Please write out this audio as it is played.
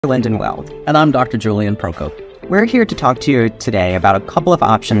Lyndon Weld. And I'm Dr. Julian Procope. We're here to talk to you today about a couple of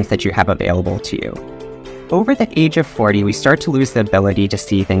options that you have available to you. Over the age of 40, we start to lose the ability to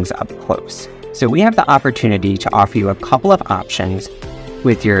see things up close. So we have the opportunity to offer you a couple of options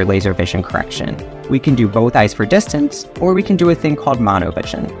with your laser vision correction. We can do both eyes for distance, or we can do a thing called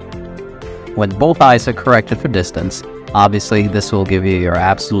monovision. When both eyes are corrected for distance, obviously this will give you your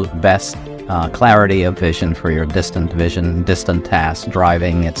absolute best clarity of vision for your distant vision, distant tasks,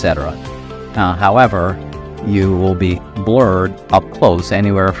 driving, etc. However, you will be blurred up close,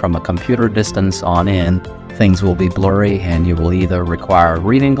 anywhere from a computer distance on in. Things will be blurry and you will either require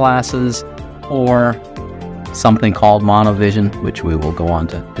reading glasses or something called monovision, which we will go on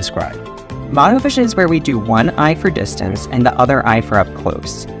to describe. Monovision is where we do one eye for distance and the other eye for up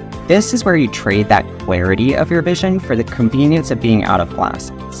close. This is where you trade that clarity of your vision for the convenience of being out of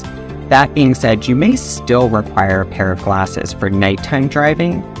glasses. That being said, you may still require a pair of glasses for nighttime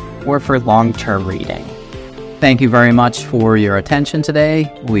driving or for long-term reading. Thank you very much for your attention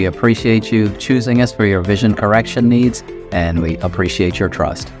today. We appreciate you choosing us for your vision correction needs, and we appreciate your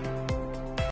trust.